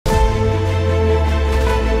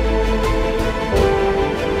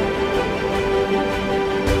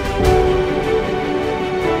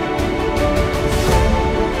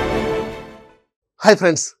Hi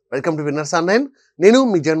friends, welcome to winners online. నేను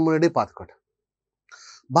మీ జన్మరెడ్డి పాతకోట.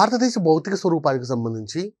 భారతదేశ భౌతిక స్వరూపానికి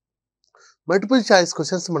సంబంధించి మల్టిపుల్ చాయిస్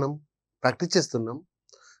క్వశ్చన్స్ మనం ప్రాక్టీస్ చేస్తున్నాం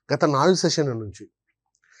గత 4 సెషన్ల నుంచి.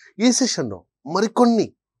 ఈ సెషన్లో మరికొన్ని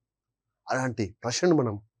అలాంటి ప్రశ్నలు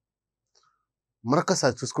మనం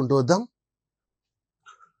మరొకసారి చూసుకుంటూ వద్దాం.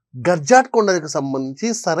 గర్జాట్ కొండలకు సంబంధించి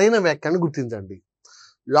సరైన వ్యాఖ్యాన్ని గుర్తించండి.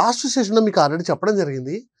 లాస్ట్ సెషన్లో మీకు ఆల్రెడీ చెప్పడం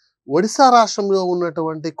జరిగింది. ఒడిశా రాష్ట్రంలో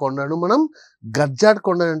ఉన్నటువంటి కొండను మనం గర్జాట్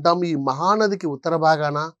కొండ అంటాం. ఈ మహానదికి ఉత్తర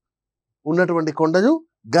భాగాన ఉన్నటువంటి కొండలు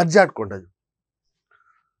గర్జాట్ కొండలు.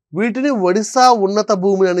 వీటిని ఒడిశా ఉన్నత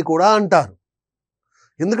భూమి అని కూడా అంటారు.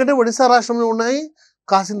 ఎందుకంటే ఒడిశా రాష్ట్రంలో ఉన్నాయి,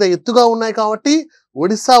 కాసింత ఎత్తుగా ఉన్నాయి కాబట్టి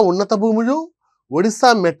ఒడిశా ఉన్నత భూములు,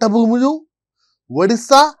 ఒడిశా మెట్ట భూములు,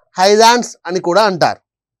 ఒడిశా హైలాండ్స్ అని కూడా అంటారు.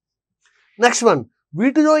 నెక్స్ట్ వన్,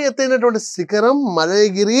 వీటిలో ఎత్తైనటువంటి శిఖరం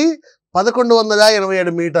మలయగిరి 1187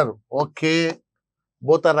 మీటర్లు. Okay,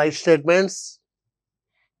 both are right statements.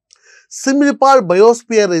 Simlipal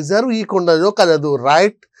biosphere reserve ఈ కొండలో కలదు.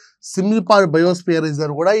 రైట్, సిమ్లిపాల్ బయోస్పియర్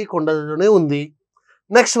రిజర్వ్ కూడా ఈ కొండలోనే ఉంది.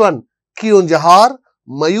 నెక్స్ట్ వన్, కియోంజహార్,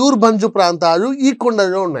 మయూర్భంజ్ ప్రాంతాలు ఈ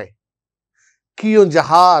కొండలో ఉన్నాయి.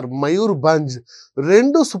 కియోంజహార్, మయూర్భంజ్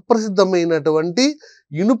రెండు సుప్రసిద్ధమైనటువంటి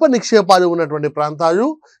ఇనుప నిక్షేపాలు ఉన్నటువంటి ప్రాంతాలు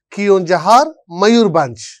కియోంజహార్,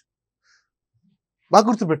 మయూర్భంజ్. బాగా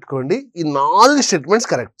గుర్తుపెట్టుకోండి, ఈ 4 స్టేట్మెంట్స్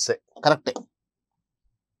కరెక్టే.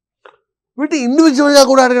 వీటి ఇండివిజువల్గా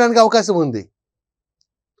కూడా అడగడానికి అవకాశం ఉంది.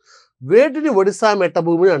 వేటిని ఒడిశా మెట్ట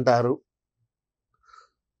భూమి అంటారు?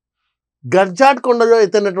 గర్జాట్ కొండలో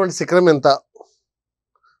ఎత్తైనటువంటి శిఖరం ఎంత?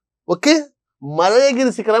 ఓకే,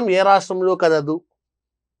 మలయగిరి శిఖరం ఏ రాష్ట్రంలో కలదు?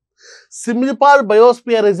 సిమ్లిపాల్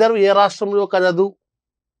బయోస్పియర్ రిజర్వ్ ఏ రాష్ట్రంలో కలదు?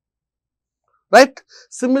 రైట్,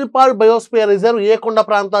 సిమ్లిపాల్ బయోస్పియర్ రిజర్వ్ ఏ కొండ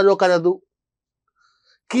ప్రాంతాల్లో కలదు?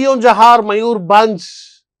 కియోంజహార్, మయూర్భంజ్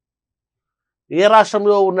ఏ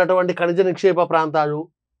రాష్ట్రంలో ఉన్నటువంటి ఖనిజ నిక్షేప ప్రాంతాలు?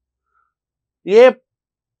 ఏ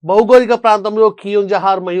భౌగోళిక ప్రాంతంలో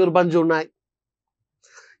కియోంజహార్, మయూర్భంజ్ ఉన్నాయి?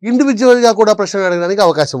 ఇండివిజువల్గా కూడా ప్రశ్న అడగడానికి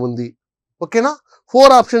అవకాశం ఉంది. ఓకేనా?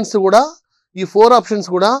 4 ఆప్షన్స్ కూడా, ఈ 4 ఆప్షన్స్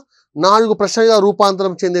కూడా 4 ప్రశ్నలుగా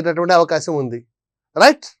రూపాంతరం చెందేటటువంటి అవకాశం ఉంది.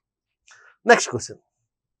 Right, next question.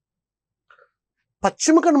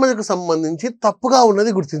 పశ్చిమ కనుమలకు సంబంధించి తప్పుగా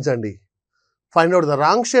ఉన్నది గుర్తించండి. Find out the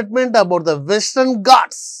wrong statement about the western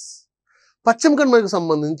Ghats. పశ్చిమ కనుమలకు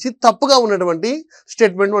సంబంధించి తప్పుగా ఉన్నటువంటి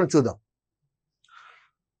స్టేట్మెంట్ మనం చూద్దాం.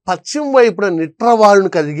 పశ్చిమ వైపున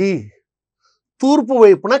నిట్రవాళ్ళను కలిగి, తూర్పు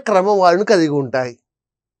వైపున క్రమవాళ్ళను కలిగి ఉంటాయి.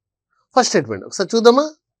 ఫస్ట్ స్టేట్మెంట్ ఒకసారి చూద్దామా?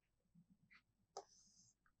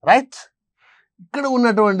 రైట్, ఇక్కడ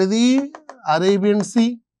ఉన్నటువంటిది అరేబియన్ సీ.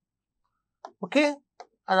 ఓకే,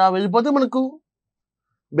 అలా వెళ్ళిపోతే మనకు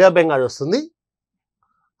బే ఆఫ్ బెంగాల్ వస్తుంది.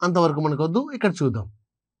 అంతవరకు మనకు వద్దు, ఇక్కడ చూద్దాం.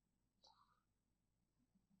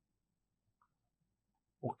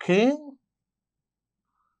 ఓకే,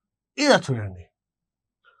 ఇలా చూడండి.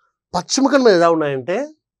 పశ్చిమ కనుమలు ఎలా ఉన్నాయంటే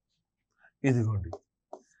ఇదిగోండి,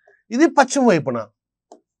 ఇది పశ్చిమ వైపున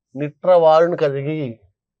నిట్రవాళ్ళను కలిగి.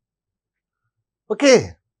 ఓకే,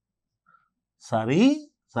 సారీ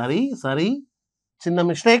సారీ సారీ చిన్న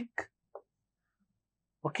mistake.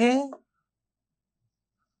 Okay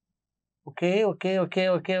okay okay okay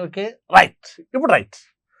okay okay right, ఇప్పుడు రైట్.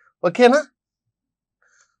 ఓకేనా?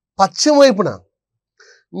 పశ్చిమ వైపున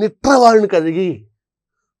నిట్రవాళ్ళను కలిగి,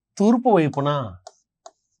 తూర్పు వైపున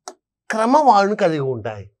క్రమవాళ్ళను కలిగి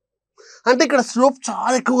ఉంటాయి. అంటే ఇక్కడ స్లోప్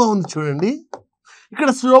చాలా ఎక్కువగా ఉంది చూడండి, ఇక్కడ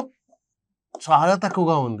స్లోప్ చాలా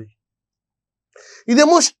తక్కువగా ఉంది.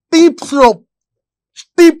 ఇదేమో స్టీప్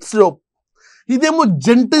స్లోప్, ఇదేమో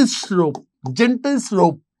జెంటిల్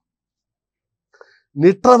స్లోప్.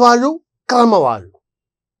 నిట్రవాళ్ళు, క్రమవాళ్ళు.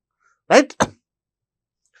 రైట్,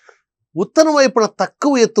 ఉత్తరం వైపున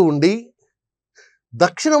తక్కువ ఎత్తు ఉండి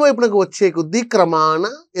దక్షిణ వైపునకు వచ్చే కొద్దీ క్రమాన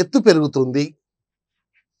ఎత్తు పెరుగుతుంది.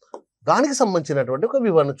 దానికి సంబంధించినటువంటి ఒక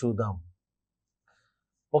వివరణ చూద్దాం.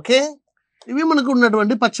 ఓకే, ఇవి మనకు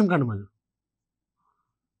ఉన్నటువంటి పశ్చిమ కనుమలు.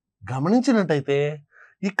 గమనించినట్టయితే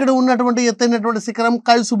ఇక్కడ ఉన్నటువంటి ఎత్తైనటువంటి శిఖరం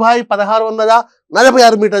కైసుబాయ్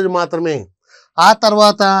 1646 మీటర్లు మాత్రమే. ఆ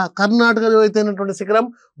తర్వాత కర్ణాటకలో ఎత్తైనటువంటి శిఖరం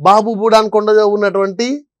బాబు బూడాన్ కొండలో ఉన్నటువంటి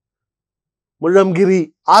ముళ్ళంగిరి.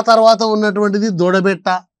 ఆ తర్వాత ఉన్నటువంటిది దోడబెట్ట.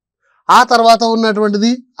 ఆ తర్వాత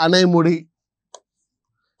ఉన్నటువంటిది అనైముడి.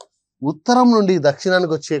 ఉత్తరం నుండి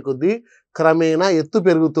దక్షిణానికి వచ్చే కొద్దీ క్రమేణా ఎత్తు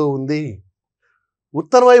పెరుగుతూ ఉంది.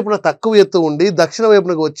 ఉత్తర వైపున తక్కువ ఎత్తు ఉండి దక్షిణ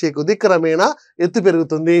వైపునకు వచ్చే కొద్దీ క్రమేణా ఎత్తు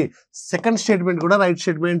పెరుగుతుంది. సెకండ్ స్టేట్మెంట్ కూడా రైట్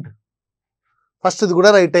స్టేట్మెంట్, ఫస్ట్ది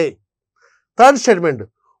కూడా రైటే. థర్డ్ స్టేట్మెంట్,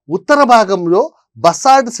 ఉత్తర భాగంలో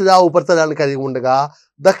బసాల్ట్ శిలా ఉపరితలాన్ని కలిగి ఉండగా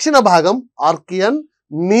దక్షిణ భాగం ఆర్కియన్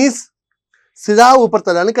నీస్ శిలా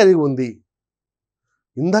ఉపరితలాన్ని కలిగి ఉంది.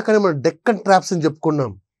 ఇందాకనే మనం డెక్కన్ ట్రాప్స్ అని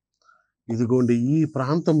చెప్పుకున్నాం. ఇదిగోండి ఈ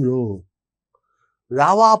ప్రాంతంలో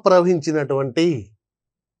లావా ప్రవహించినటువంటి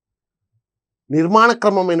నిర్మాణ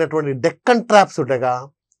క్రమమైనటువంటి డెక్కన్ ట్రాప్స్ ఉండగా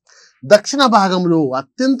దక్షిణ భాగంలో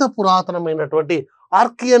అత్యంత పురాతనమైనటువంటి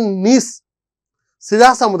ఆర్కియన్ నీస్ శిలా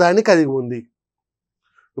సముదాయాన్ని కలిగి ఉంది.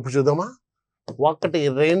 ఇప్పుడు చూద్దామా, 1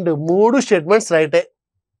 2 3 స్టేట్మెంట్స్ రైటే,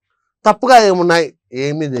 తప్పుగా ఏమున్నాయి,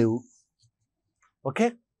 ఏమీ లేవు. Okay,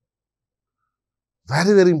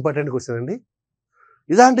 very very important question అండి.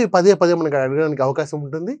 ఇలాంటివి పదే పదే మనకు అడగడానికి అవకాశం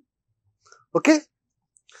ఉంటుంది. ఓకే,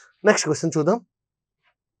 నెక్స్ట్ క్వశ్చన్ చూద్దాం.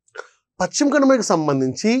 పశ్చిమ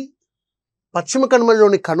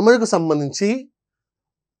కనుమలలోని కనుమలకు సంబంధించి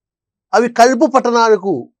అవి కలుపు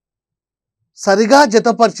పట్టణాలకు సరిగా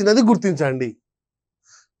జతపరిచినది గుర్తించండి.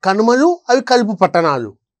 కనుమలు అవి కలుపు పట్టణాలు.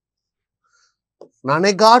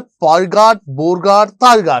 నానేఘాట్, పాల్ఘాట్, బోర్ఘాట్,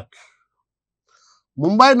 తాల్ఘాట్.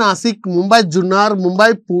 ముంబై, నాసిక్, ముంబై, జున్నార్, ముంబై,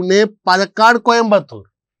 పూణే, పాలక్కాడ్, కోయంబత్తూర్.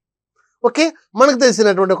 ఓకే, మనకు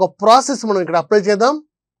తెలిసినటువంటి ఒక ప్రాసెస్ మనం ఇక్కడ అప్లై చేద్దాం.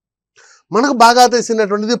 మనకు బాగా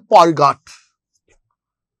తెలిసినటువంటిది పాల్ఘాట్.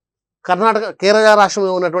 కేరళ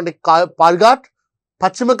రాష్ట్రంలో ఉన్నటువంటి పాల్ఘాట్,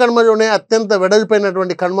 పశ్చిమ కనుమలోనే అత్యంత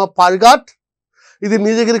వెడల్పైనటువంటి కనుమ పాల్ఘాట్. ఇది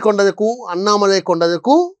నీలగిరి కొండలకు, అన్నామలై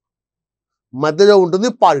కొండలకు మధ్యలో ఉంటుంది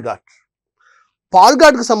పాల్ఘాట్.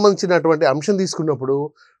 పాల్ఘాట్కు సంబంధించినటువంటి అంశం తీసుకున్నప్పుడు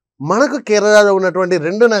మనకు కేరళలో ఉన్నటువంటి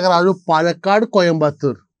 2 నగరాలు పాలక్కాడ్,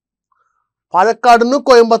 కోయంబత్తూర్. పాలక్కాడును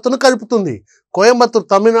కోయంబత్తూర్ను కలుపుతుంది. కోయంబత్తూర్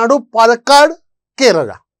తమిళనాడు, పాలక్కాడ్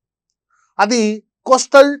కేరళ. అది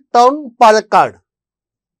coastal town Palakkad.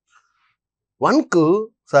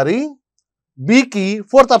 బికి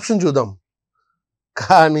 4th option చూద్దాం.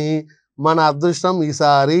 కానీ మన అదృష్టం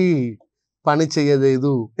ఈసారి పని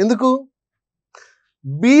చేయలేదు. ఎందుకు?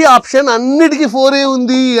 బి ఆప్షన్ అన్నిటికీ 4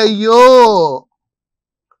 ఉంది. అయ్యో,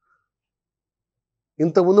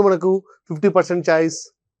 ఇంతకుముందు మనకు 50% ఛాయిస్,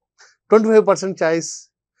 25% ఛాయిస్,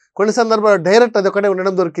 కొన్ని సందర్భాల్లో డైరెక్ట్ అది ఒకటే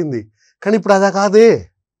ఉండడం దొరికింది. కానీ ఇప్పుడు అదా కాదే.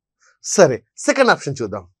 సరే, సెకండ్ ఆప్షన్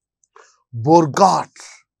చూద్దాం. బోర్ఘాట్.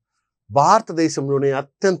 భారతదేశంలోనే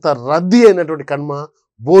అత్యంత రద్దీ అయినటువంటి కనుమ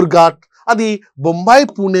బోర్ఘాట్. అది బొంబాయి,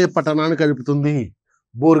 పూణే పట్టణాన్ని కలుపుతుంది.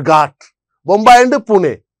 బోర్ఘాట్, బొంబాయి అండ్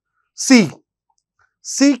పూణే.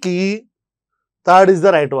 సికి 3rd is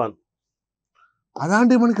the right one.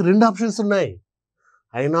 అలాంటి మనకి 2 ఆప్షన్స్ ఉన్నాయి.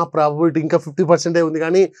 అయినా ప్రాబబిలిటీ ఇంకా 50% ఉంది,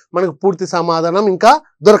 కానీ మనకు పూర్తి సమాధానం ఇంకా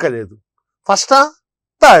దొరకలేదు. ఫస్టా,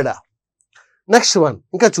 థర్డా? నెక్స్ట్ వన్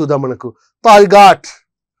ఇంకా చూద్దాం. మనకు తాల్ఘాట్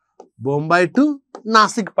బొంబాయి టు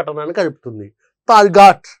నాసిక్ పట్టణాన్ని కలుపుతుంది.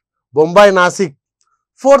 తాల్ఘాట్, బొంబాయి, నాసిక్.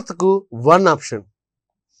 4th 1 option.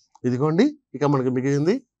 ఇదిగోండి, ఇక మనకు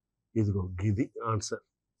మిగిలింది ఇదిగో ఇది ఆన్సర్.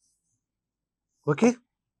 ఓకే,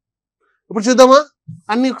 ఇప్పుడు చూద్దామా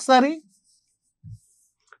అన్ని ఒకసారి.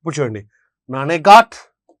 ఇప్పుడు చూడండి, నానేఘాట్,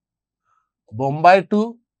 బొంబాయి టు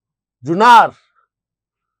జునార్,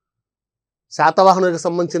 శాతవాహనులకు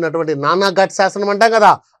సంబంధించినటువంటి నానాఘాట్ శాసనం అంటాం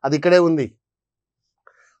కదా, అది ఇక్కడే ఉంది.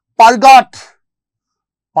 Palghat,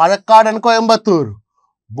 Palakkad and Coimbatore.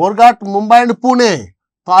 Bhor Ghat, Mumbai and Pune.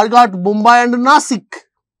 తాల్ఘాట్, Mumbai and Nashik.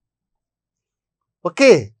 Okay,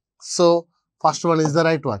 so first one is the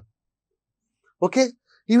right one. Okay,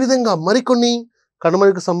 ఈ విధంగా మరికొన్ని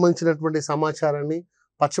కనుమలకు సంబంధించినటువంటి సమాచారాన్ని,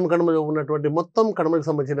 పశ్చిమ కనుమలో ఉన్నటువంటి మొత్తం కనుమలకు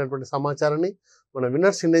సంబంధించినటువంటి సమాచారాన్ని మన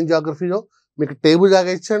విన్నర్స్ ఇండియన్ జియోగ్రఫీలో మీకు టేబుల్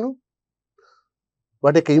లాగా ఇచ్చాను.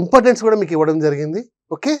 వాటి యొక్క ఇంపార్టెన్స్ కూడా మీకు ఇవ్వడం జరిగింది.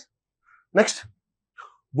 Okay, next,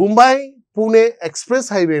 Mumbai Pune express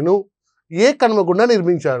హైవేను ఏ కనుమ గుండా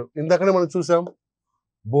నిర్మించారు? ఇందాకనే మనం చూసాం,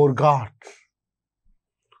 బోర్ఘాట్.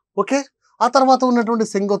 ఓకే, ఆ తర్వాత ఉన్నటువంటి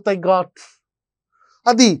సెంగొత్తై ఘాట్,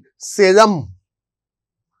 అది సేలం.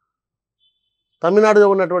 తమిళనాడులో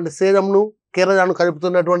ఉన్నటువంటి సేలంను కేరళను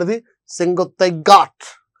కలుపుతున్నటువంటిది సెంగొత్తై ఘాట్.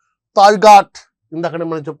 తాల్ఘాట్, ఇందాకనే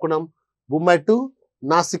మనం చెప్పుకున్నాం, ముంబై టు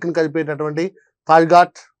నాసిక్ను కలిపేటటువంటి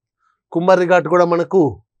తాల్ఘాట్. కుమ్మరి ఘాట్ కూడా మనకు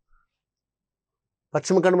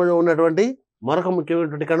పశ్చిమ కనుమలో ఉన్నటువంటి మరొక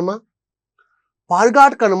ముఖ్యమైనటువంటి కనుమ.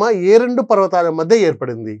 పాల్ఘాట్ కనుమ ఏ 2 పర్వతాల మధ్య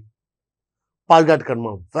ఏర్పడింది? Palghat Kanuma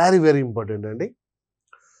very very important అండి.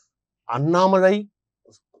 అన్నామలై,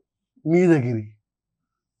 నీలగిరి,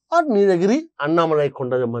 నీలగిరి అన్నామలై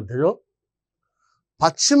కొండల మధ్యలో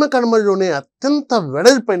పశ్చిమ కనుమలోనే అత్యంత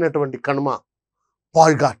వెడల్పైనటువంటి కనుమ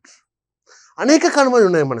పాల్ఘాట్. అనేక కనుమలు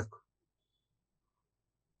ఉన్నాయి మనకు.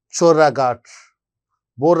 చోరాఘాట్,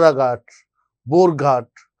 బోర్ఘాట్,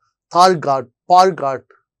 బోర్ఘాట్, తాల్ఘాట్, పాల్ఘాట్,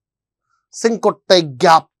 సెంకొట్టై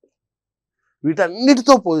గ్యాప్.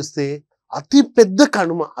 వీటన్నిటితో పోలిస్తే అతిపెద్ద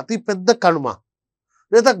కనుమ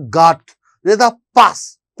లేదా ఘాట్ లేదా పాస్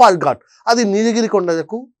పాల్ఘాట్. అది నీలగిరి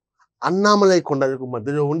కొండలకు, అన్నామలై కొండలకు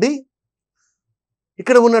మధ్యలో ఉండి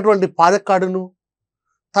ఇక్కడ ఉన్నటువంటి పాలక్కాడును,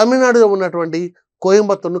 తమిళనాడులో ఉన్నటువంటి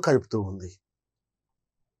కోయంబత్తూర్ను కలుపుతూ ఉంది.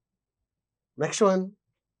 నెక్స్ట్ వన్,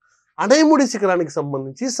 అనైముడి శిఖరానికి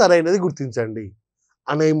సంబంధించి సరైనది గుర్తించండి.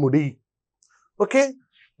 అనైముడి. ఓకే,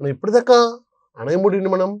 మనం ఇప్పటిదాకా అనైముడిని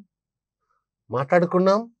మనం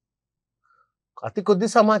మాట్లాడుకున్నాం. అతి కొద్ది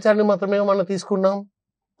సమాచారాన్ని మాత్రమే మనం తీసుకున్నాం.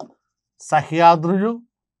 సహ్యాద్రులు,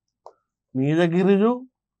 నీలగిరులు,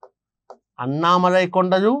 అన్నామలై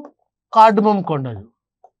కొండలు, కార్డుమం కొండలు.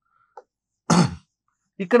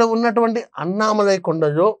 ఇక్కడ ఉన్నటువంటి అన్నామలై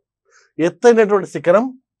కొండలో ఎత్తైనటువంటి శిఖరం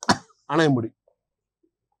అనైముడి.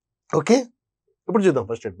 ఓకే, ఇప్పుడు చూద్దాం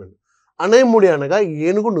ఫస్ట్ స్టేట్మెంట్. అనైముడి అనగా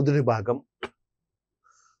ఏనుగు నుదుటి భాగం.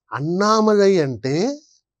 అన్నామలై అంటే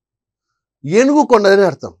ఏనుగు కొండలని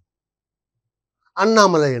అర్థం.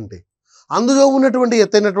 అన్నామలై అంటే అందులో ఉన్నటువంటి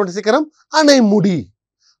ఎత్తైనటువంటి శిఖరం అనైముడి.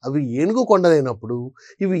 అవి ఏనుగు కొండలైనప్పుడు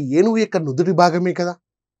ఇవి ఏనుగు యొక్క నుదుటి భాగమే కదా.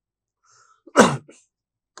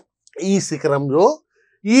 ఈ శిఖరంలో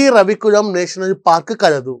ఈ రవికులం నేషనల్ పార్క్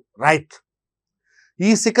కలదు. రైట్. ఈ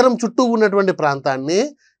శిఖరం చుట్టూ ఉన్నటువంటి ప్రాంతాన్ని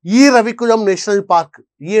ఈ రవికులం నేషనల్ పార్క్,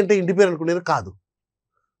 ఈ అంటే ఇంటి పేరు అనుకునేది కాదు,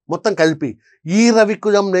 మొత్తం కలిపి ఈ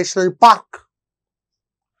రవికులం నేషనల్ పార్క్.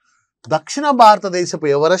 దక్షిణ భారతదేశపు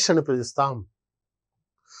ఎవరెస్ట్ అని పిలుస్తాం.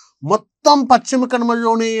 మొత్తం పశ్చిమ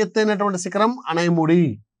కనుమలోనే ఎత్తైనటువంటి శిఖరం అనైముడి,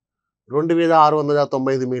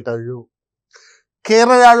 2695 మీటర్లు.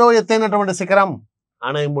 కేరళలో ఎత్తైనటువంటి శిఖరం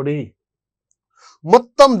అనైముడి.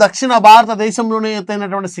 మొత్తం దక్షిణ భారతదేశంలోనే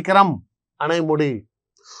ఎత్తైనటువంటి శిఖరం అనైముడి.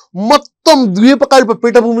 మొత్తం ద్వీపకల్ప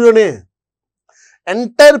పీఠభూమిలోనే,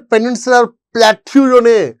 ఎంటైర్ పెనిన్సులర్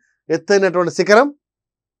ప్లాట్యూలోనే ఎత్తైనటువంటి శిఖరం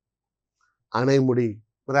అనైముడి.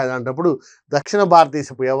 మరి అలాంటప్పుడు దక్షిణ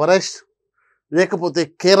భారతదేశపు ఎవరెస్ట్, లేకపోతే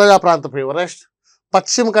కేరళ ప్రాంతపు ఎవరెస్ట్,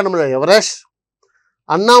 పశ్చిమ కనుమల ఎవరెస్ట్,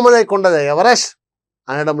 అన్నామలై కొండల ఎవరెస్ట్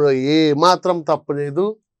అనడంలో ఏ మాత్రం తప్పు లేదు.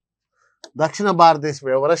 దక్షిణ భారతదేశపు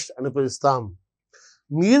ఎవరెస్ట్ అని పిలుస్తాం.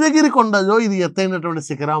 నీలగిరి కొండలో ఇది ఎత్తైనటువంటి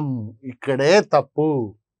శిఖరం, ఇక్కడే తప్పు.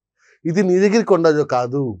 ఇది నీలగిరి కొండలో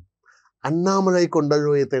కాదు, అన్నామలై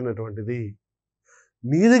కొండలో ఎత్తైనటువంటిది.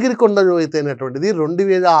 నీలగిరి కొండలో ఎత్తైనటువంటిది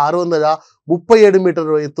 2637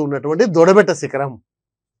 మీటర్ల ఎత్తు ఉన్నటువంటి దొడబెట్ట శిఖరం.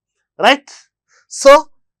 రైట్. సో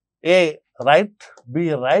ఏ right, B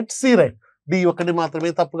right, C right, D ఒకటి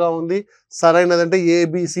మాత్రమే తప్పుగా ఉంది. సరైనదంటే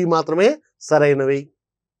ఏబిసి మాత్రమే సరైనవి.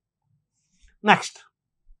 నెక్స్ట్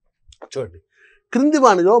చూడండి, క్రింది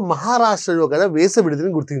వానిలో మహారాష్ట్రలో గల వేస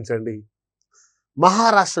విడిదిని గుర్తించండి.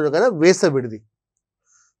 మహారాష్ట్రలో గల వేస విడిది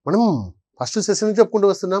మనం ఫస్ట్ సెషన్ చెప్పుకుంటూ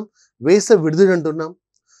వస్తున్నాం. వేస విడిది అంటున్నాం.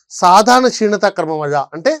 సాధారణ క్షీణతా క్రమం వల్ల,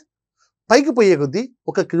 అంటే పైకి పోయే కొద్దీ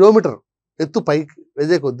 1 కిలోమీటర్ ఎత్తు పైకి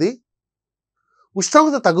వెళ్ళే కొద్దీ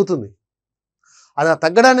ఉష్ణోగ్రత తగ్గుతుంది. అలా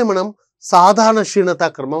తగ్గడాన్ని మనం సాధారణ క్షీణతా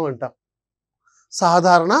క్రమం అంటాం.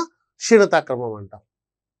 సాధారణ క్షీణతా క్రమం అంటాం.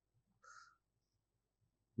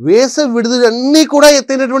 వేస విడుదలన్నీ కూడా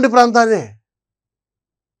ఎత్తైనటువంటి ప్రాంతాలే.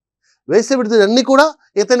 వేస విడుదలన్నీ కూడా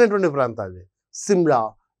ఎత్తైనటువంటి ప్రాంతాలే. సిమ్లా,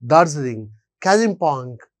 డార్జిలింగ్,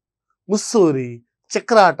 కాలింపాంగ్, ముస్సూరి,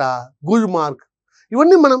 చక్రాట, గుల్మార్గ్,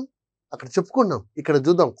 ఇవన్నీ మనం అక్కడ చెప్పుకున్నాం. ఇక్కడ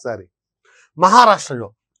చూద్దాం ఒకసారి. మహారాష్ట్రలో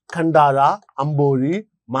ఖండాలా, అంబోలి,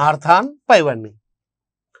 మార్థాన్, పైవన్నీ.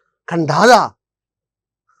 ఖండాలా,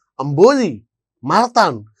 అంబోలి,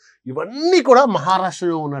 మార్థాన్ ఇవన్నీ కూడా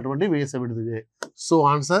మహారాష్ట్రలో ఉన్నటువంటి వేస విడుదలే. సో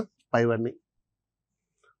ఆన్సర్ పైవన్నీ.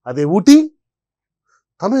 అదే ఊటీ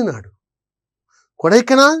తమిళనాడు,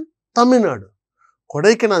 కొడైకెనాల్ తమిళనాడు.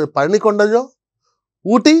 కొడైకెనాల్ పళని కొండలో,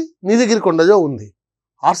 ఊటీ నీలగిరి కొండలో ఉంది.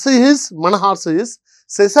 హార్సీ హిల్స్, మన హార్సీ హిల్స్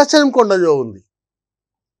శేషాచలం కొండలో ఉంది.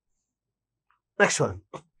 Next one,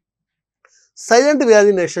 silent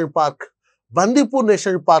valley national park, Bandipur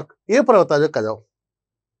national park ఏ పర్వతాలు కలవు?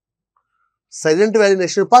 Silent valley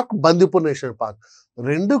national park, Bandipur national park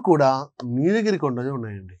రెండు కూడా నీలగిరి కొండలో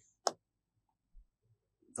ఉన్నాయండి.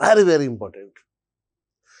 Very very important.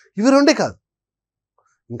 ఇవి రెండే కాదు,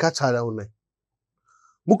 ఇంకా చాలా ఉన్నాయి.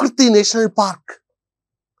 ముకృతి national park,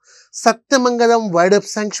 Sathyamangalam wild life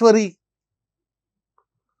sanctuary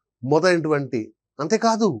మొదలైనటువంటి.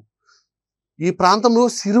 అంతేకాదు ఈ ప్రాంతంలో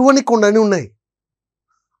సిరువని కొండని ఉన్నాయి.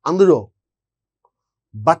 అందులో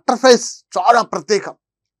బటర్ఫ్లైస్ చాలా ప్రత్యేకం.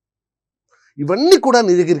 ఇవన్నీ కూడా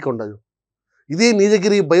నీలగిరి కొండలు. ఇదే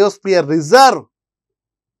నీలగిరి బయోస్పియర్ రిజర్వ్.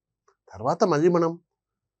 తర్వాత మళ్ళీ మనం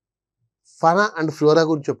ఫనా అండ్ ఫ్లోరా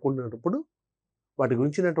గురించి చెప్పుకుంటున్నప్పుడు వాటి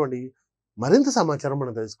గురించినటువంటి మరింత సమాచారం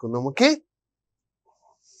మనం తెలుసుకుందాం. ఓకే,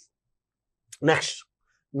 నెక్స్ట్,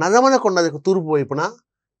 నల్లమల కొండలకు తూర్పు వైపున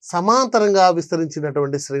సమాంతరంగా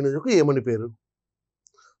విస్తరించినటువంటి శ్రేణులకు ఏమని పేరు?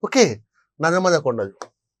 ఓకే, నల్లమల కొండలు.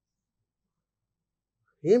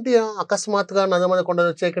 ఏంటి అకస్మాత్తుగా నల్లమల కొండలు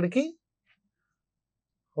వచ్చాయి ఇక్కడికి?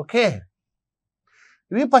 ఓకే,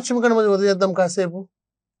 ఇవి పశ్చిమ కనుమలు వదిలేద్దాం కాసేపు.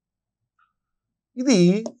 ఇది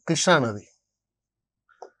కృష్ణా నది,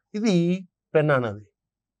 ఇది పెన్నా నది.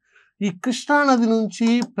 ఈ కృష్ణా నది నుంచి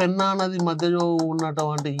పెన్నా నది మధ్యలో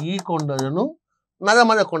ఉన్నటువంటి ఈ కొండలను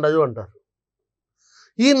నల్లమల కొండలు అంటారు.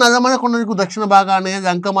 ఈ నల్లమల కొండలకు దక్షిణ భాగానే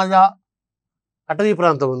లంకమల అటవీ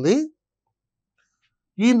ప్రాంతం ఉంది.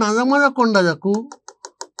 ఈ నల్లమల కొండలకు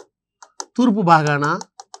తూర్పు భాగాన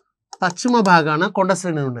పశ్చిమ భాగాన కొండ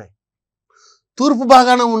శ్రేణులు ఉన్నాయి. తూర్పు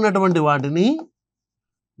భాగాన ఉన్నటువంటి వాటిని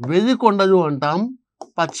వెలి కొండలు అంటాం.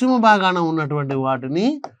 పశ్చిమ భాగాన ఉన్నటువంటి వాటిని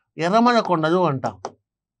ఎర్రమల కొండలు అంటాం.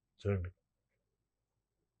 చూడండి,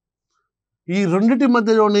 ఈ రెండిటి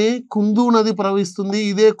మధ్యలోనే కుందు నది ప్రవహిస్తుంది.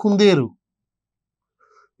 ఇదే కుందేరు.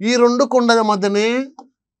 ఈ రెండు కొండల మధ్యనే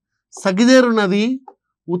సగిదేరు నది,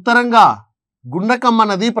 ఉత్తరంగా గుండకమ్మ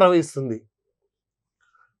నది ప్రవహిస్తుంది.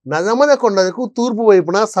 నల్లమల కొండలకు తూర్పు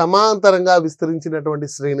వైపున సమాంతరంగా విస్తరించినటువంటి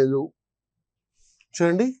శ్రేణులు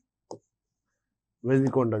చూడండి, వెలి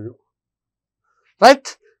కొండలు. Right,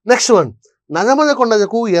 next one. నల్లమల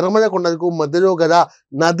కొండలకు ఎర్రమల కొండలకు మధ్యలో గల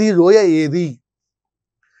నది లోయ ఏది?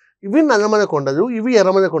 ఇవి నల్లమల కొండలు, ఇవి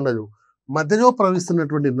ఎర్రమల కొండలు. మధ్యలో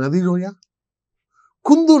ప్రవహిస్తున్నటువంటి నది లోయ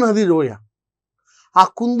కుందు నది లోయ. ఆ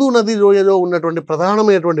కుందు నది లోయలో ఉన్నటువంటి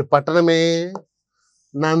ప్రధానమైనటువంటి పట్టణమే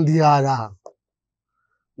నంద్యాల.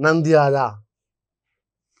 నంద్యాల.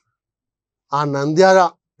 ఆ నంద్యాల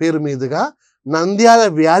పేరు మీదుగా నంద్యాల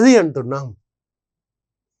వ్యాలీ అంటున్నాం.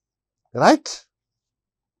 Right,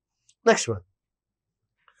 next one.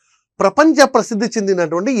 ప్రపంచ ప్రసిద్ధి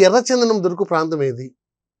చెందినటువంటి ఎర్రచందనం దొరుకు ప్రాంతం ఏది?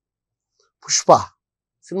 పుష్ప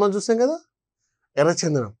సినిమా చూసాం కదా,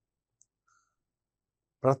 ఎర్రచందనం.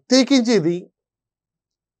 ప్రత్యేకించి ఇది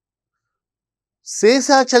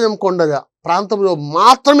శేషాచలం కొండల ప్రాంతంలో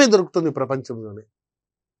మాత్రమే దొరుకుతుంది ప్రపంచంలోనే.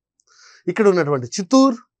 ఇక్కడ ఉన్నటువంటి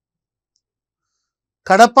చిత్తూరు,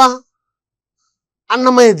 కడప,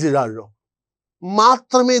 అన్నమయ్య జిల్లాల్లో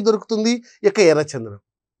మాత్రమే దొరుకుతుంది ఇక ఎర్రచందనం.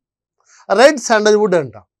 రెడ్ శాండల్వుడ్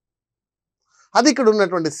అంటాం. అది ఇక్కడ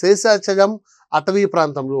ఉన్నటువంటి శేషాచలం అటవీ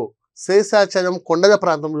ప్రాంతంలో, శేషాచలం కొండల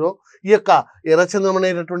ప్రాంతంలో ఈ యొక్క ఎర్రచందనం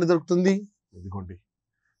అనేటటువంటి దొరుకుతుంది. ఇదిగోండి,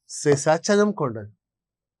 శేషాచలం కొండలు.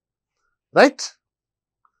 Right,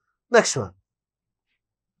 next one.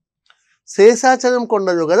 శేషాచలం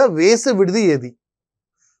కొండలో గల వేసవి విడిది ఏది?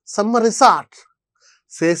 Summer resort.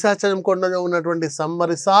 శేషాచలం కొండలో ఉన్నటువంటి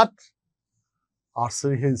సమ్మర్ రిసార్ట్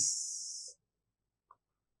ఆర్సరీ హిల్స్.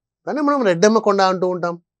 దాన్ని మనం రెడ్డమ్మ కొండ అంటూ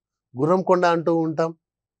ఉంటాం, గుర్రం కొండ అంటూ ఉంటాం.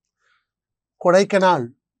 కొడైకెనాల్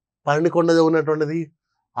పళనికొండలో ఉన్నటువంటిది.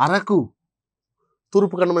 అరకు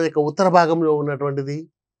తూర్పు కనుమ యొక్క ఉత్తర భాగంలో ఉన్నటువంటిది.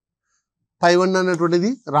 పై వన్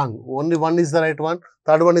అన్నటువంటిది wrong. Only one is the right one,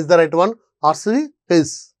 third one is the right one. ఆర్సరీ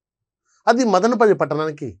hills అది మదనపల్లి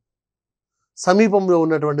పట్టణానికి సమీపంలో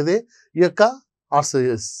ఉన్నటువంటిది ఈ యొక్క ఆర్సరీ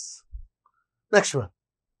హిల్స్. Next one.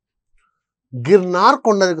 గిర్నార్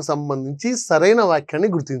కొండలకు సంబంధించి సరైన వాక్యాన్ని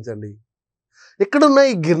గుర్తించండి. ఎక్కడున్నాయి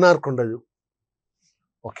ఈ గిర్నార్ కొండలు?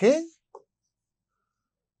 ఓకే,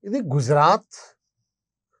 ఇది గుజరాత్.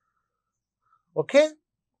 ఓకే,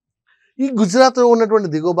 ఈ గుజరాత్లో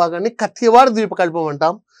ఉన్నటువంటి దిగువ భాగాన్ని కథియవాడ్ ద్వీపకల్పం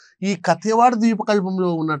అంటాం. ఈ కథియవాడ్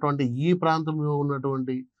ద్వీపకల్పంలో ఉన్నటువంటి ఈ ప్రాంతంలో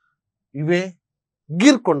ఉన్నటువంటి ఇవే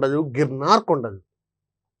గిర్ కొండలు, గిర్నార్ కొండలు.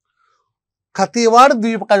 కథియవాడ్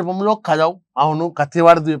ద్వీపకల్పంలో కలవు. అవును,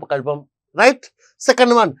 కథియవాడ్ ద్వీపకల్పం. రైట్.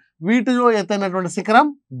 Second one. వీటిలో ఎత్తైనటువంటి శిఖరం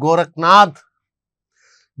గోరఖ్నాథ్.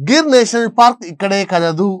 గిర్ నేషనల్ పార్క్ ఇక్కడే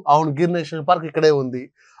కలదు. అవును, గిర్ నేషనల్ పార్క్ ఇక్కడే ఉంది.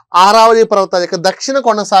 ఆరావళి పర్వతాల యొక్క దక్షిణ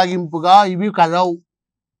కొనసాగింపుగా ఇవి కలవు.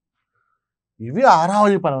 ఇవి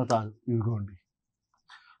ఆరావళి పర్వతాలు. ఇవిగోండి,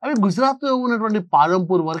 అవి గుజరాత్లో ఉన్నటువంటి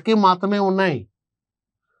పాలంపూర్ వరకే మాత్రమే ఉన్నాయి.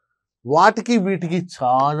 వాటికి వీటికి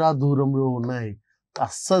చాలా దూరంలో ఉన్నాయి,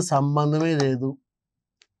 అస్సలు సంబంధమే లేదు.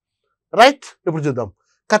 రైట్. ఇప్పుడు చూద్దాం.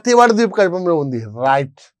 కథియవాడ్ ద్వీపకల్పంలో ఉంది.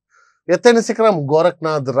 రైట్. ఎత్తైన శిఖరం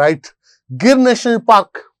Gorakhnath. Right. Gir national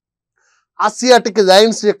park Asiatic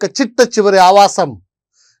Lions యొక్క చిట్ట చివరి ఆవాసం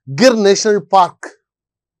గిర్ నేషనల్ పార్క్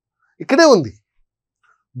ఇక్కడే ఉంది.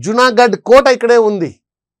 జునాగఢ్ కోట ఇక్కడే ఉంది.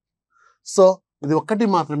 సో ఇది ఒక్కటి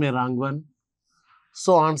మాత్రమే రాంగ్ వన్.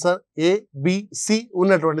 సో ఆన్సర్ ఏ, బి, సి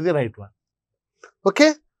ఉన్నటువంటిది right one. Okay,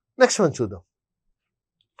 next one చూద్దాం.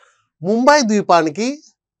 ముంబై ద్వీపానికి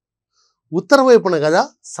ఉత్తర వైపున గల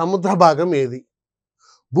సముద్ర భాగం ఏది?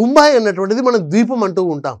 బొంబాయి అన్నటువంటిది మనం ద్వీపం అంటూ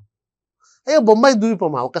ఉంటాం. అయ్యో, బొంబాయి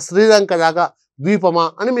ద్వీపమా, ఒక శ్రీలంక లాగా ద్వీపమా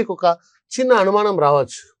అని మీకు ఒక చిన్న అనుమానం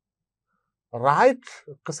రావచ్చు. రైట్.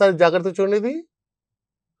 ఒక్కసారి జాగ్రత్త చూడండి. ఇది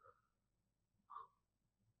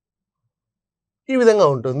ఈ విధంగా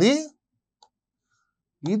ఉంటుంది.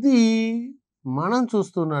 ఇది మనం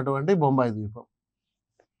చూస్తున్నటువంటి బొంబాయి ద్వీపం.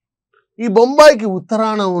 ఈ బొంబాయికి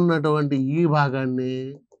ఉత్తరాన ఉన్నటువంటి ఈ భాగాన్ని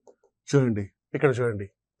చూడండి. ఇక్కడ చూడండి,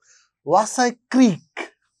 వాసాయ్ క్రీక్.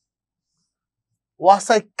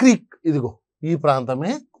 వాసాయ్ క్రీక్, ఇదిగో ఈ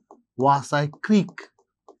ప్రాంతమే వాసాయ్ క్రీక్.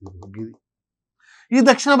 ఇది. ఈ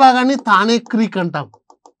దక్షిణ భాగాన్ని తానే క్రీక్ అంటాం.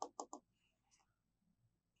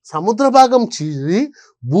 సముద్ర భాగం చీరి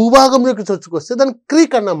భూభాగంలోకి చొచ్చుకొస్తే దాన్ని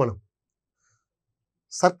క్రీక్ అన్నాం మనం.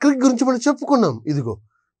 సర్క్రీక్ గురించి మనం చెప్పుకున్నాం. ఇదిగో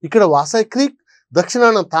ఇక్కడ వాసాయ్ క్రీక్,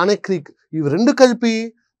 దక్షిణాన తానే క్రీక్, ఇవి రెండు కలిపి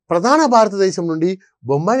ప్రధాన భారతదేశం నుండి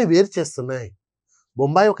బొంబాయిని వేరు చేస్తున్నాయి.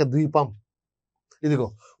 బొంబాయి ఒక ద్వీపం. ఇదిగో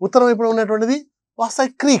ఉత్తరం వైపున ఉన్నటువంటిది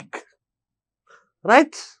వాసాయ్ క్రీక్.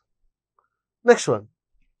 రైట్. నెక్స్ట్ వన్,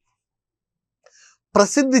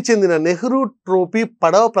 ప్రసిద్ధి చెందిన నెహ్రూ ట్రోఫీ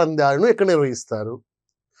పడవ పందాలను ఎక్కడ నిర్వహిస్తారు?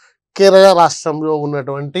 కేరళ రాష్ట్రంలో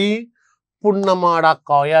ఉన్నటువంటి పున్నమాడ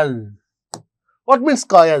కాయల్. What means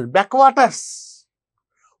Kayal? Back waters,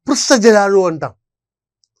 పృష్ఠ జలాలు అంటాం.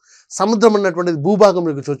 సముద్రం అన్నటువంటిది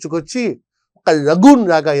భూభాగంలోకి చొచ్చుకొచ్చి ఒక లగూన్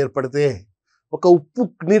లాగా ఏర్పడితే, ఒక ఉప్పు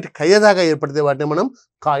నీటి కయ్యదాగా ఏర్పడితే వాటిని మనం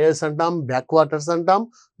కాయల్స్ అంటాం, బ్యాక్ వాటర్స్ అంటాం,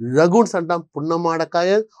 లగూన్స్ అంటాం. పున్నమాడ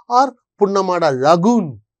కాయల్ ఆర్ పున్నమాడ లగూన్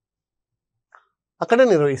అక్కడే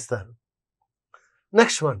నిర్వహిస్తారు.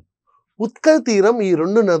 నెక్స్ట్ వన్, ఉత్కల్ తీరం ఈ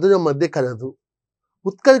రెండు నదుల మధ్య కలదు.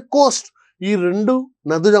 ఉత్కల్ కోస్ట్ ఈ రెండు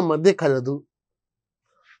నదుల మధ్య కలదు.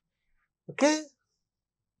 ఓకే.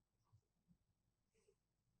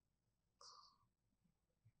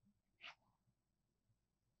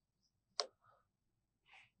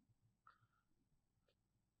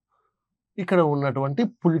 ఇక్కడ ఉన్నటువంటి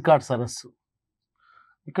పులికాట్ సరస్సు,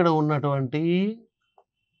 ఇక్కడ ఉన్నటువంటి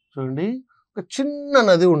చూడండి ఒక చిన్న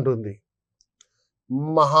నది ఉంటుంది.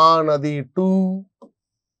 Mahanadi to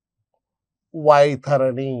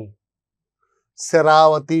Vaitarani,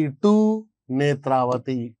 Sharavathi to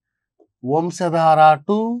Netravati, Vamsadhara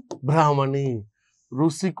to Brahmani,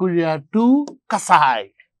 ఋషికుల్య to కసాయ్.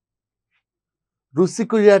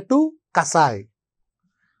 ఋషికుల్య to కసాయ్.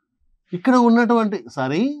 ఇక్కడ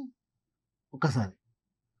ఉన్నటువంటి ఒకసారి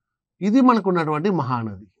ఇది మనకు ఉన్నటువంటి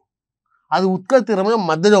మహానది, అది ఉత్కల్ తీరంలో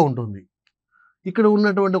మధ్యలో ఉంటుంది. ఇక్కడ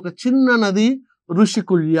ఉన్నటువంటి ఒక చిన్న నది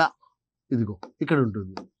ఋషికుల్య, ఇదిగో ఇక్కడ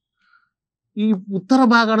ఉంటుంది. ఈ ఉత్తర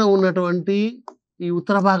భాగాన ఉన్నటువంటి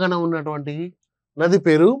నది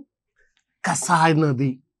పేరు కసాయ్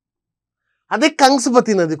నది. అదే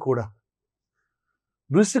కంగ్స్పతి నది కూడా.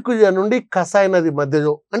 ఋషికుల్య నుండి కసాయ్ నది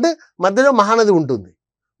మధ్యలో, అంటే మధ్యలో మహానది ఉంటుంది,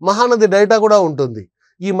 మహానది డెల్టా కూడా ఉంటుంది.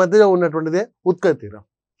 ఈ మధ్యలో ఉన్నటువంటిదే ఉత్కల్ తీరం.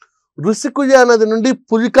 ఋషికుల్య నది నుండి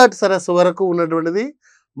పులికాట్ సరస్సు వరకు ఉన్నటువంటిది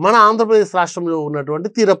మన ఆంధ్రప్రదేశ్ రాష్ట్రంలో ఉన్నటువంటి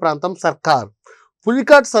తీర ప్రాంతం సర్కార్.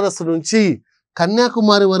 పులికాట్ సరస్సు నుంచి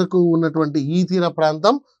కన్యాకుమారి వరకు ఉన్నటువంటి ఈ తీర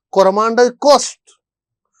ప్రాంతం కొరమాండల్ కోస్ట్.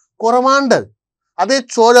 కొరమాండల్ అదే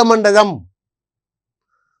Cholamandalam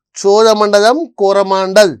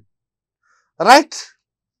Coromandel. Right.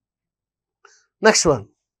 Next one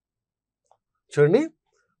చూడండి,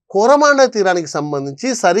 కోరమాండల్ తీరానికి సంబంధించి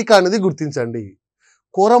సరికానిది గుర్తించండి.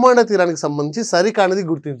 కోరమాండల్ తీరానికి సంబంధించి సరికానిది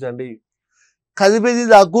గుర్తించండి. కలిబెది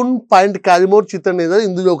లాగూన్, పాయింట్ కాలిమోర్, చిత్తనేద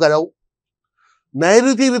ఇందులో కలవు.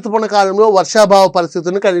 నైరుతి ఋతుపవన కాలంలో వర్షాభావ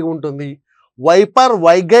పరిస్థితులను కలిగి ఉంటుంది. వైపర్,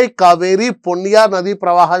 వైగై, కావేరి, పొన్నియా నదీ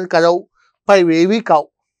ప్రవాహాలు కలవు. పైవేవి కావు.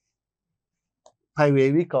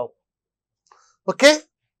 ఓకే.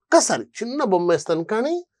 ఒక్కసారి చిన్న బొమ్మ వేస్తాను,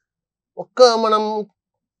 కానీ మనం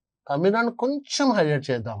తమిళనాడు కొంచెం హైలైట్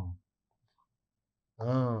చేద్దాం.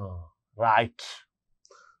 రైట్.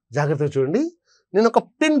 జాగ్రత్తగా చూడండి, నేను ఒక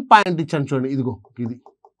పిన్ పాయింట్ ఇచ్చాను చూడండి. ఇదిగో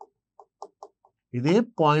ఇదే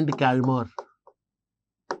పాయింట్ కాలిమోర్.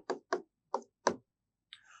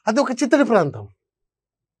 అది ఒక చిత్తడి ప్రాంతం.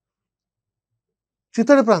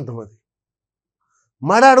 అది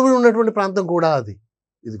మడ అడవులు ఉన్నటువంటి ప్రాంతం కూడా అది.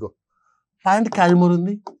 ఇదిగో పాయింట్ కాలిమోర్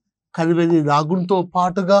ఉంది. కలివెది లాగూన్తో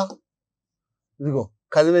పాటుగా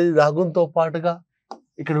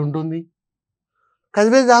ఇక్కడ ఉంటుంది.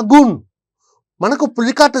 కలివెది లాగూన్ మనకు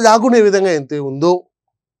పులికాట్ లాగూన్ ఏ విధంగా అయితే ఉందో,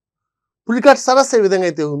 పులికాట్ సరస్సు ఏ విధంగా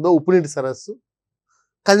అయితే ఉందో, ఉప్పునీటి సరస్సు,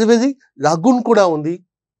 కలివెది లాగూన్ కూడా ఉంది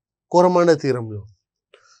కోరమాండల్ తీరంలో.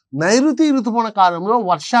 నైరుతి ఋతుపవన కాలంలో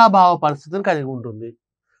వర్షాభావ పరిస్థితిని కలిగి ఉంటుంది.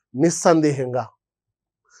 నిస్సందేహంగా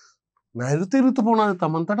నైరుతి ఋతుపవనాలు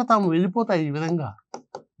తమంతటా తాము వెళ్ళిపోతాయి. ఈ విధంగా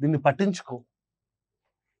దీన్ని పట్టించుకో.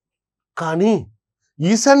 కానీ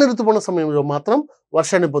ఈశాన్య ఋతుపవన సమయంలో మాత్రం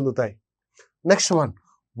వర్షాన్ని పొందుతాయి. Next one,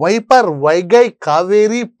 wiper, Vaigai,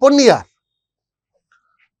 Kaveri, పొన్నియార్.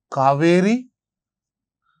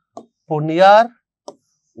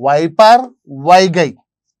 Wiper, Vaigai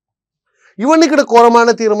ఇవన్నీ ఇక్కడ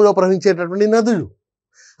కోరమాండల్ తీరంలో ప్రవహించేటటువంటి నదులు.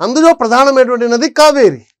 అందులో ప్రధానమైనటువంటి నది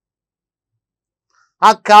కావేరి. ఆ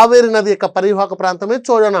కావేరి నది యొక్క పరివాహక ప్రాంతమే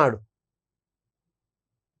చోళనాడు.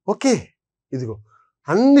 ఓకే. ఇదిగో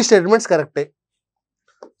అన్ని స్టేట్మెంట్స్ కరెక్టే.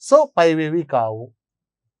 సో పైవేవి కావు.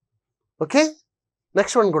 ఓకే.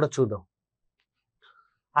 నెక్స్ట్ వన్ కూడా చూద్దాం.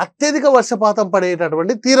 అత్యధిక వర్షపాతం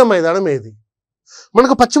పడేటటువంటి తీర మైదానం ఏది?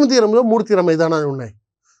 మనకు పశ్చిమ తీరంలో 3 తీర మైదానాలు ఉన్నాయి.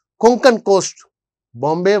 Konkan Coast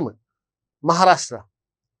Bombay Maharashtra,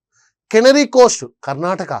 canary Coast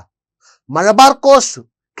Karnataka, Malabar Coast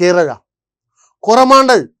Kerala,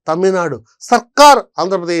 కొరమాండల్ Tamil Nadu, సర్కార్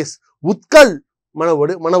ఆంధ్రప్రదేశ్, ఉత్కల్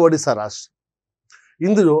మన ఒడిశా రాష్ట్రం.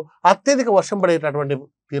 ఇందులో అత్యధిక వర్షం పడేటటువంటి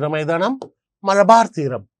తీర మైదానం మలబార్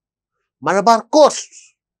తీరం, మలబార్ కోస్ట్.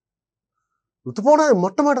 ఋతుపవనాలు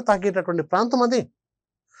మొట్టమొదట తాకేటటువంటి ప్రాంతం అది.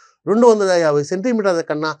 250 సెంటీమీటర్ల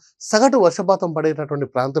కన్నా సగటు వర్షపాతం పడేటటువంటి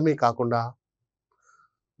ప్రాంతమే కాకుండా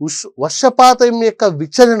వర్షపాతం యొక్క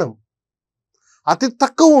విచలనం అతి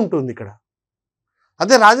తక్కువ ఉంటుంది ఇక్కడ.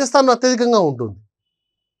 అదే రాజస్థాన్లో అత్యధికంగా ఉంటుంది.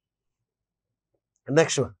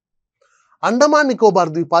 నెక్స్ట్ అండమాన్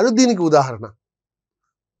నికోబార్ ద్వీపాలు దీనికి ఉదాహరణ.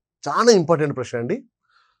 చాలా ఇంపార్టెంట్ ప్రశ్న అండి.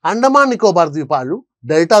 అండమాన్ నికోబార్ ద్వీపాలు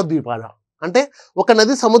డెల్టా ద్వీపాల, అంటే ఒక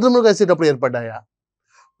నది సముద్రంలో కలిసేటప్పుడు ఏర్పడ్డాయా?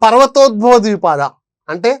 పర్వతోద్భవ ద్వీపాల,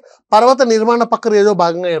 అంటే పర్వత నిర్మాణ ప్రక్రియలో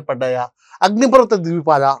భాగంగా ఏర్పడ్డాయా? అగ్నిపర్వత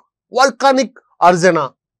ద్వీపాల, వాల్కానిక్ ఆర్జనా,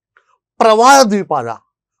 ప్రవాహ ద్వీపాల,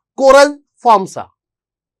 కోరల్ ఫామ్సా.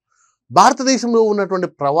 భారతదేశంలో ఉన్నటువంటి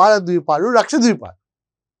ప్రవాహ ద్వీపాలు లక్షద్వీపాలు,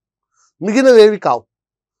 మిగిలినవేవి కావు.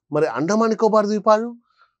 మరి అండమాన్ నికోబార్ ద్వీపాలు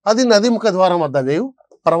అది నది ముఖ ద్వారం వద్ద లేవు,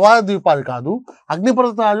 ప్రవాహ ద్వీపాలు కాదు,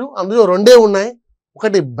 అగ్నిపర్వతాలు అందులో 2 ఉన్నాయి.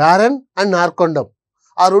 ఒకటి బ్యారన్ అండ్ నార్కొండం.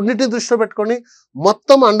 ఆ రెండింటిని దృష్టిలో పెట్టుకొని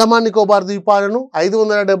మొత్తం అండమాన్ నికోబార్ ద్వీపాలను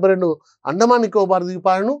 572 అండమాన్ నికోబార్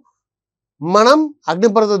ద్వీపాలను మనం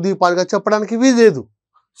అగ్నిపర్వత ద్వీపాలుగా చెప్పడానికి వీలేదు.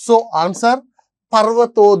 సో ఆన్సర్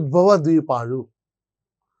పర్వతోద్భవ ద్వీపాలు.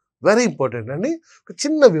 వెరీ ఇంపార్టెంట్ అండి. ఒక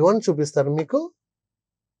చిన్న వివరణ చూపిస్తాను మీకు.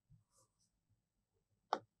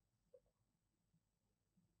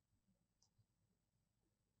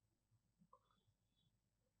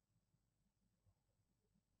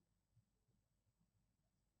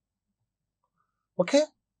 ఓకే,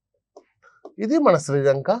 ఇది మన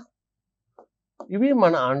శ్రీలంక, ఇవి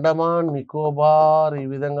మన అండమాన్ నికోబార్, ఈ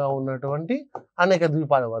విధంగా ఉన్నటువంటి అనేక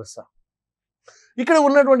ద్వీపాల వరుస. ఇక్కడ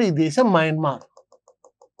ఉన్నటువంటి ఈ దేశం మయన్మార్.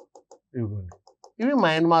 ఇవి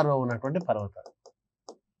మయన్మార్లో ఉన్నటువంటి పర్వతాలు.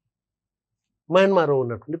 మయన్మార్లో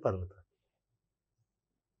ఉన్నటువంటి పర్వతాలు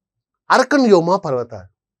అరకన్యోమా పర్వతాలు.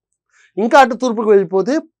 ఇంకా అటు తూర్పుకు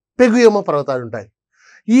వెళ్ళిపోతే పెగుయోమా పర్వతాలు ఉంటాయి.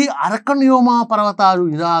 ఈ అరకన్యోమా పర్వతాలు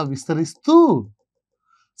ఇలా విస్తరిస్తూ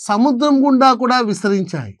సముద్రం గుండా కూడా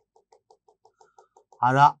విస్తరించాయి.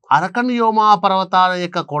 అలా అరకన్యోమా పర్వతాల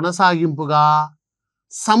యొక్క కొనసాగింపుగా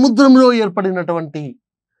సముద్రంలో ఏర్పడినటువంటి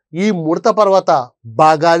ఈ ముడత పర్వత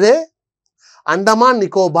భాగాలే అండమాన్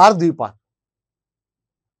నికోబార్ ద్వీపాలు.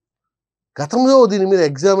 గతంలో దీని మీద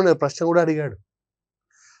ఎగ్జామినర్ ప్రశ్న కూడా అడిగాడు.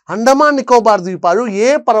 అండమాన్ నికోబార్ ద్వీపాలు ఏ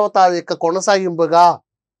పర్వతాల యొక్క కొనసాగింపుగా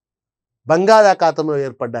బంగాళాఖాతంలో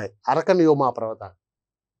ఏర్పడ్డాయి? అరకన్యోమా పర్వతాలు.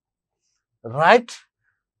 రైట్.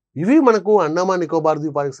 ఇవి మనకు అండమాన్ నికోబార్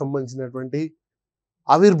ద్వీపాలకు సంబంధించినటువంటి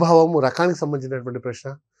ఆవిర్భావం రకానికి సంబంధించినటువంటి ప్రశ్న.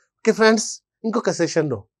 ఓకే ఫ్రెండ్స్, ఇంకొక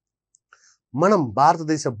సెషన్లో మనం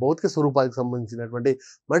భారతదేశ భౌతిక స్వరూపాలకు సంబంధించినటువంటి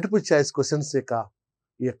మల్టిపుల్ చాయిస్ క్వశ్చన్స్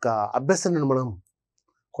యొక్క అభ్యసనను మనం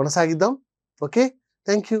కొనసాగిద్దాం. Okay,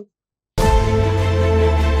 thank you.